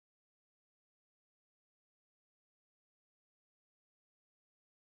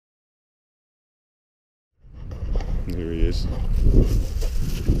Here he is.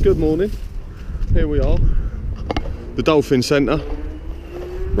 Good morning. Here we are, the Dolphin Centre,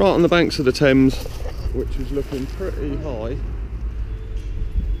 right on the banks of the Thames, which is looking pretty high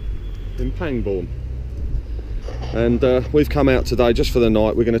in Pangbourne. And we've come out today just for the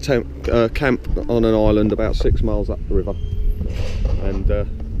night. We're going to camp on an island about 6 miles up the river, and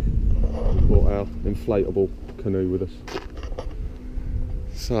we brought our inflatable canoe with us.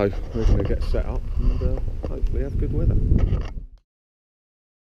 So we're going to get set up and hopefully have good weather.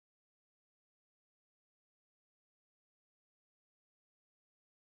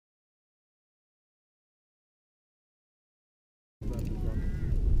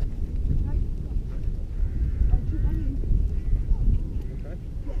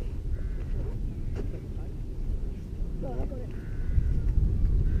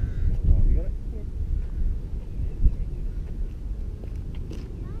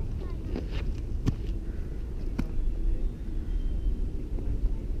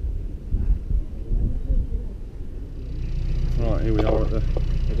 Right, here we are at the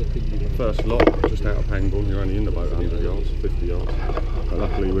first lock, just out of Pangbourne. You're only in about 100 yards, 50 yards. But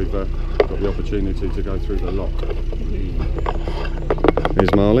luckily we've got the opportunity to go through the lock.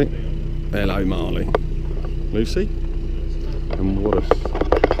 Here's Marley. Hello Marley. Lucy. And what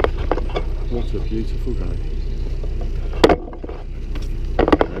a beautiful day.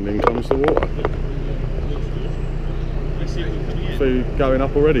 And in comes the water. So you're going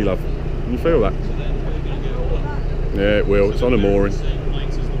up already, love? Can you feel that? Yeah, it will. It's on a mooring.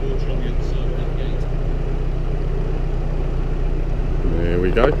 There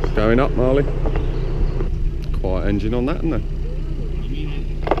we go. Going up, Marley. Quiet engine on that, isn't there?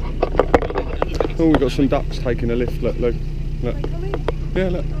 Oh, we've got some ducks taking a lift. Look, look. Look. Yeah,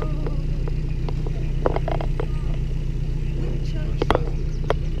 look.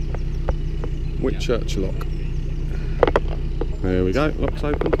 Whitchurch Lock. There we go. Lock's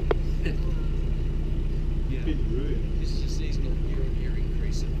open.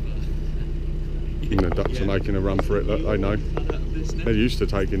 And the ducks are making a run for it, look, they know. They're used to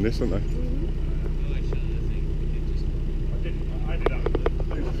taking this, aren't they?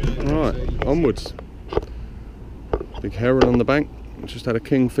 Right, onwards. Big heron on the bank. Just had a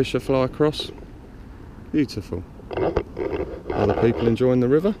kingfisher fly across. Beautiful. Other people enjoying the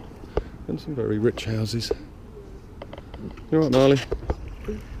river. And some very rich houses. You alright, Marley?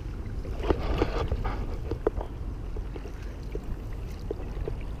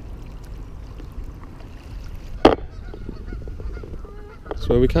 That's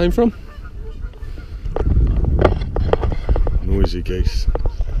where we came from. Noisy geese.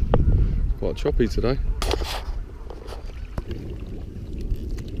 Quite choppy today.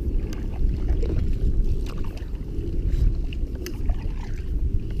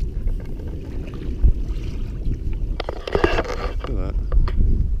 Look at that.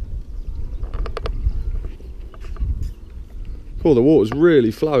 Cool, the water's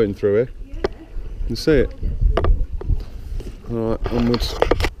really flowing through here. You can see it. Alright, onwards.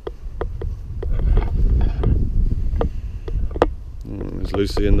 There's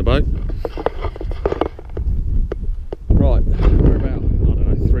Lucy in the boat. Right, we're about, I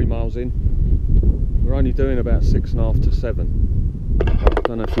don't know, 3 miles in. We're only doing about 6.5 to 7. I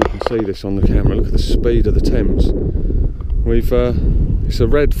don't know if you can see this on the camera. Look at the speed of the Thames. We've it's a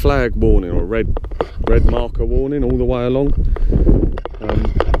red flag warning, or red marker warning all the way along.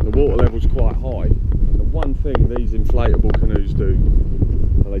 The water level's quite high. One thing these inflatable canoes do,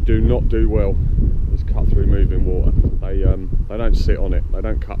 and they do not do well, is cut through moving water. They don't sit on it, they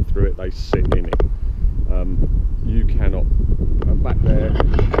don't cut through it, they sit in it. You cannot. Back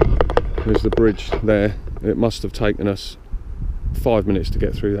there's the bridge there. It must have taken us 5 minutes to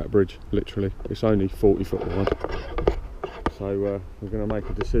get through that bridge, literally. It's only 40 foot wide. So we're going to make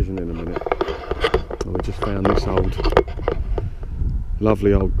a decision in a minute. We just found this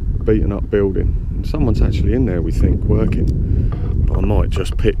lovely old beaten up building, and someone's actually in there, we think, working. But I might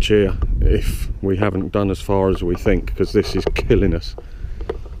just pitch here if we haven't done as far as we think, because this is killing us.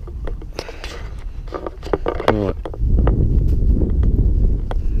 Right,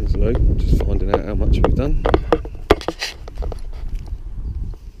 here's Lou, just finding out how much we've done.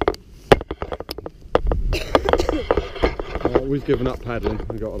 We've given up paddling.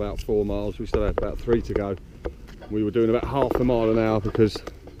 We got about 4 miles, we still had about 3 to go. We were doing about half a mile an hour because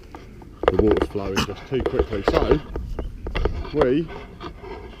the water's flowing just too quickly. So we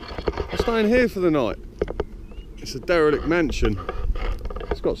are staying here for the night. It's a derelict mansion.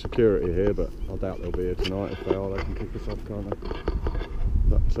 It's got security here, but I doubt they'll be here tonight. If they are, they can kick us off, can't they?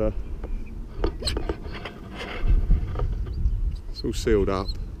 But it's all sealed up.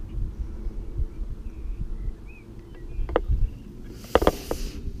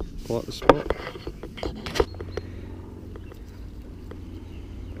 quite the spot.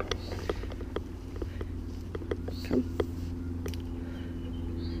 Come.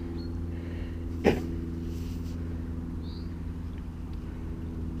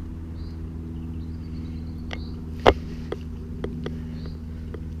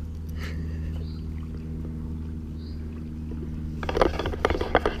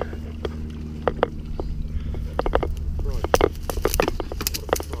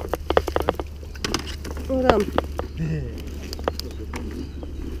 Well done.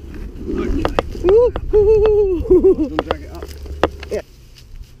 Drag it up. Yeah.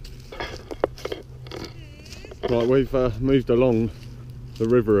 Right, we've moved along the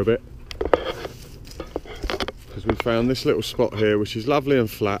river a bit because we found this little spot here which is lovely and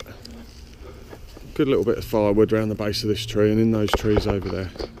flat. Good little bit of firewood around the base of this tree and in those trees over there.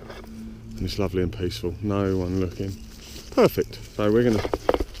 And it's lovely and peaceful, no one looking. Perfect. So we're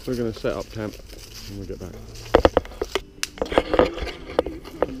gonna set up camp when we get back.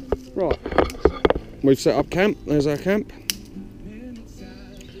 Right, we've set up camp. There's our camp.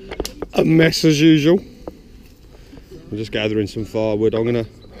 A mess as usual. I'm just gathering some firewood. I'm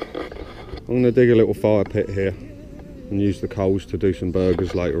gonna dig a little fire pit here and use the coals to do some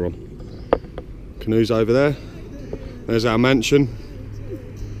burgers later on. Canoe's over there. There's our mansion.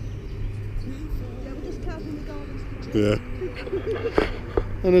 Yeah.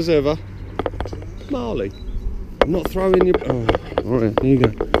 And as ever, Marley. I'm not throwing your. Oh, alright, here you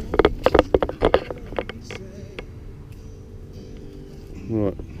go.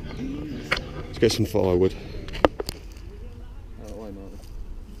 Right, let's get some firewood. Out of the way, Martin.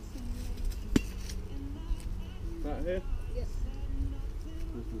 Out here? Yes.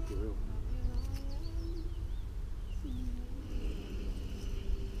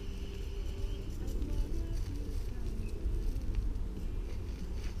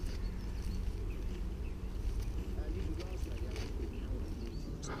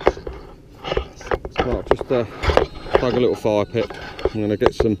 Right, just dug a little fire pit. I'm going to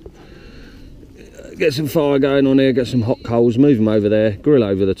get some fire going on here, get some hot coals, move them over there, grill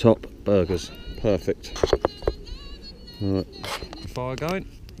over the top, burgers, perfect. Right, fire going,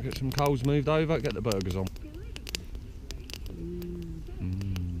 get some coals moved over, get the burgers on.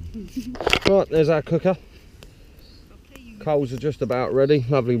 Right, there's our cooker. Coals are just about ready,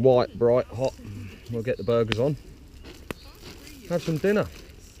 lovely white, bright, hot. We'll get the burgers on. Have some dinner.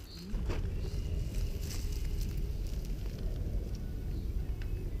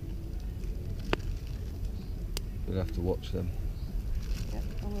 You'll have to watch them. Yep,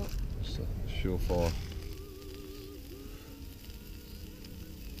 I will. It's a surefire.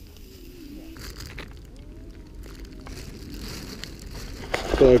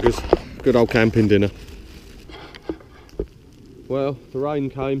 Burgers, good old camping dinner. Well, the rain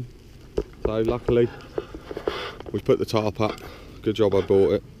came, so luckily we put the tarp up. Good job I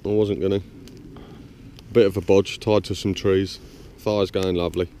bought it, I wasn't gonna. Bit of a bodge, tied to some trees. Fire's going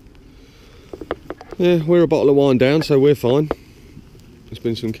lovely. Yeah, we're a bottle of wine down, so we're fine. There's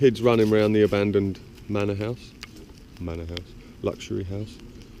been some kids running around the abandoned manor house, luxury house.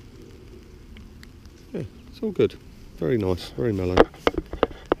 Yeah, it's all good. Very nice, very mellow.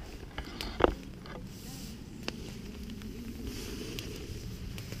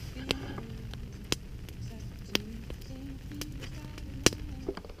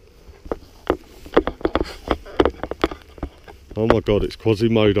 Oh my god, it's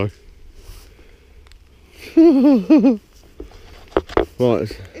Quasimodo.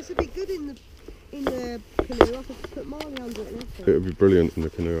 Right. It's a bit good in the canoe. I could put Marley under it and everything. It would be brilliant in the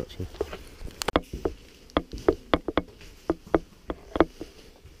canoe actually.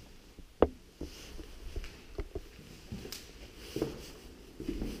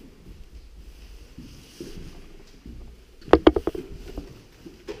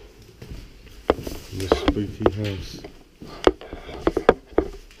 This spooky house.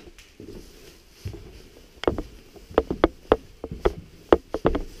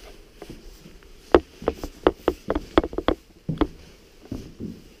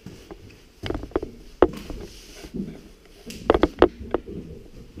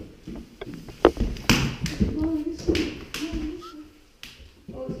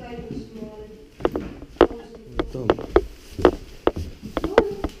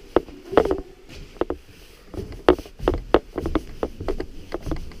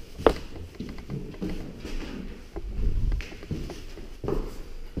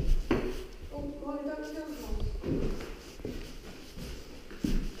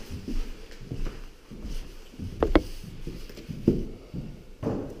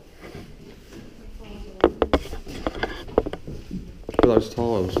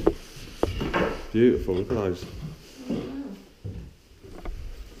 beautiful, look at those.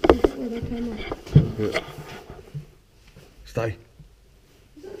 Where they came up. Yeah. Stay.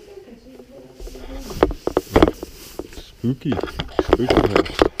 Spooky. Spooky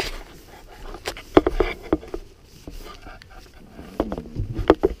house.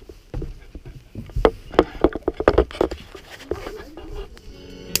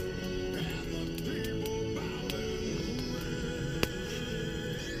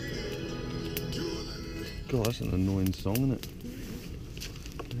 God, that's an annoying song, isn't it?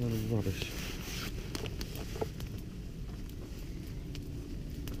 What a rubbish.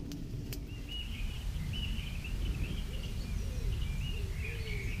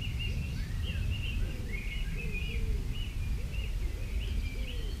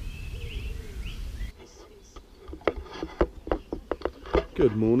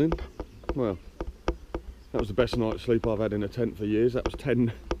 Good morning. Well, that was the best night's sleep I've had in a tent for years. That was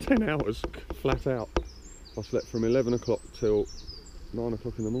 10 hours flat out. I slept from 11 o'clock till 9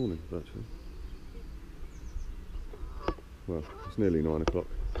 o'clock in the morning, virtually. Well, it's nearly 9 o'clock.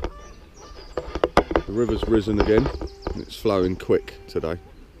 The river's risen again, and it's flowing quick today.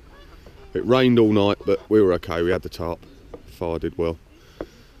 It rained all night, but we were okay. We had the tarp. Fire did well.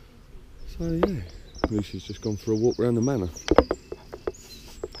 So yeah, Lucy's just gone for a walk around the manor.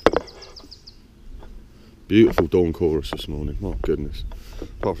 Beautiful dawn chorus this morning, my goodness.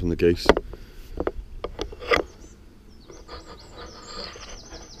 Apart from the geese.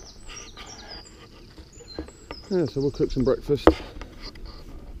 Yeah, so we'll cook some breakfast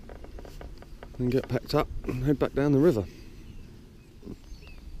and get packed up and head back down the river.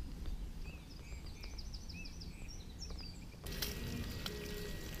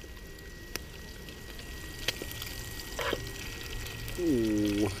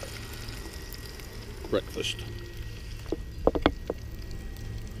 Ooh. Breakfast.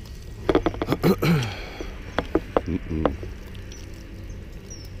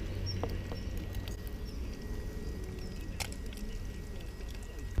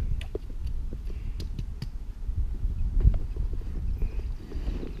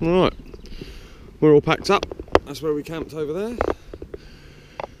 Alright, we're all packed up. That's where we camped over there.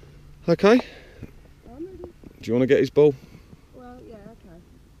 Okay. Do you want to get his ball? Well, yeah, okay.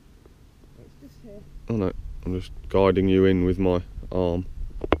 It's just here. Oh no, I'm just guiding you in with my arm.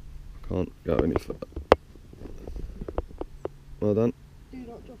 Can't go any further. Well done. Do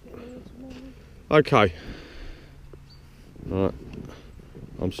not drop it in the water, Mummy. Okay. Right.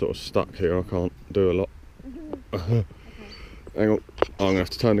 I'm sort of stuck here, I can't do a lot. Okay. Hang on, I'm going to have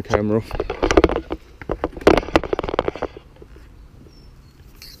to turn the camera off.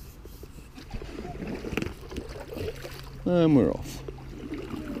 And we're off.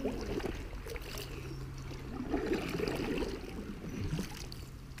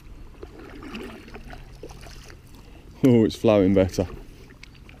 Oh, it's flowing better.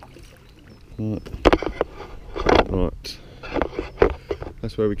 Right. Right.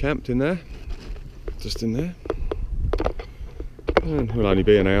 That's where we camped, in there. Just in there. And we'll only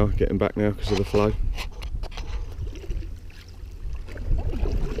be an hour getting back now because of the flow.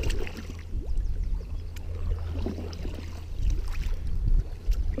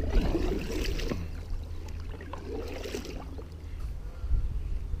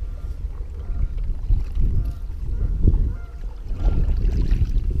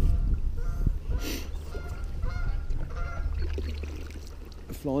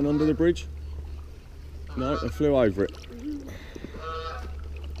 Flying under the bridge? No, they flew over it.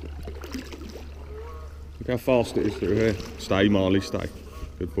 Look how fast it is through here. Stay, Marley, stay.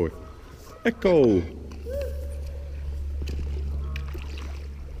 Good boy. Echo!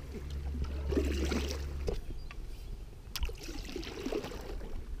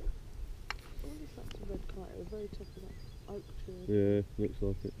 Yeah, looks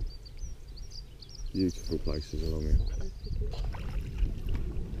like it. Beautiful places along here.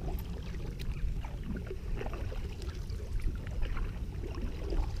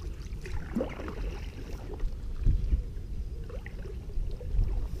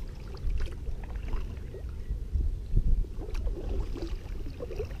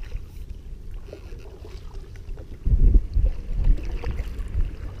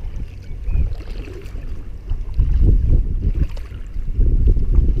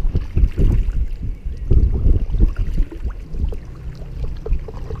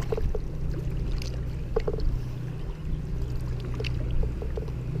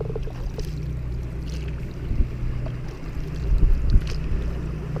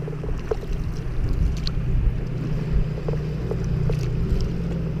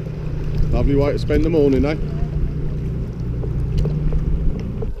 Lovely way to spend the morning, eh?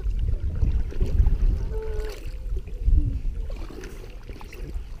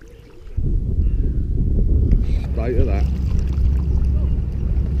 state of that.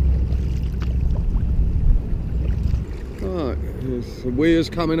 Right, there's the weirs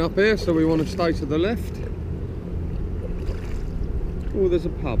coming up here, so we want to stay to the left. Oh, there's a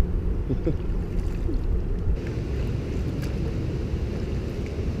pub.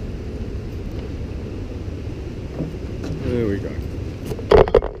 There we go.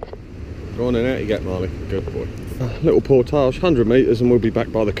 Go on and out you get, Marley. Good boy. Little portage, 100 metres, and we'll be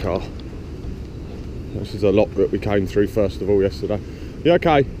back by the car. This is a lock that we came through first of all yesterday. You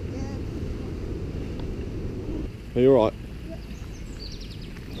okay? Yeah. Are you alright?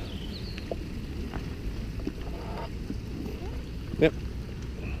 Yep.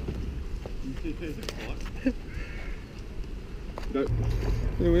 No.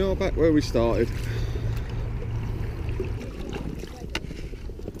 Here we are, back where we started.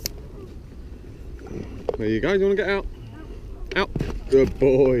 There you go, do you want to get out? Out. Good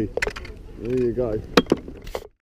boy. There you go.